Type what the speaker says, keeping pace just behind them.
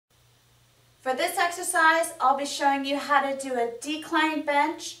For this exercise, I'll be showing you how to do a declined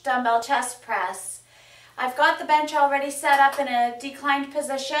bench dumbbell chest press. I've got the bench already set up in a declined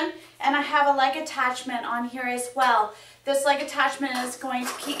position, and I have a leg attachment on here as well. This leg attachment is going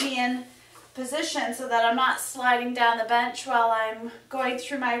to keep me in position so that I'm not sliding down the bench while I'm going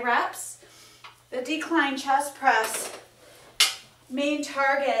through my reps. The declined chest press main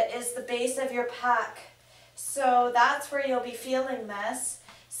target is the base of your pec. So that's where you'll be feeling this.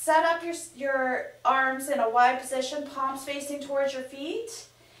 Set up your arms in a wide position, palms facing towards your feet.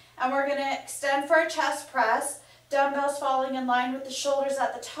 And we're going to extend for a chest press, dumbbells falling in line with the shoulders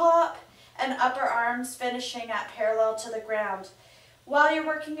at the top, and upper arms finishing at parallel to the ground. While you're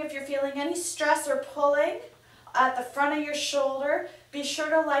working, if you're feeling any stress or pulling at the front of your shoulder, be sure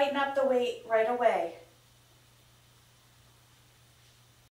to lighten up the weight right away.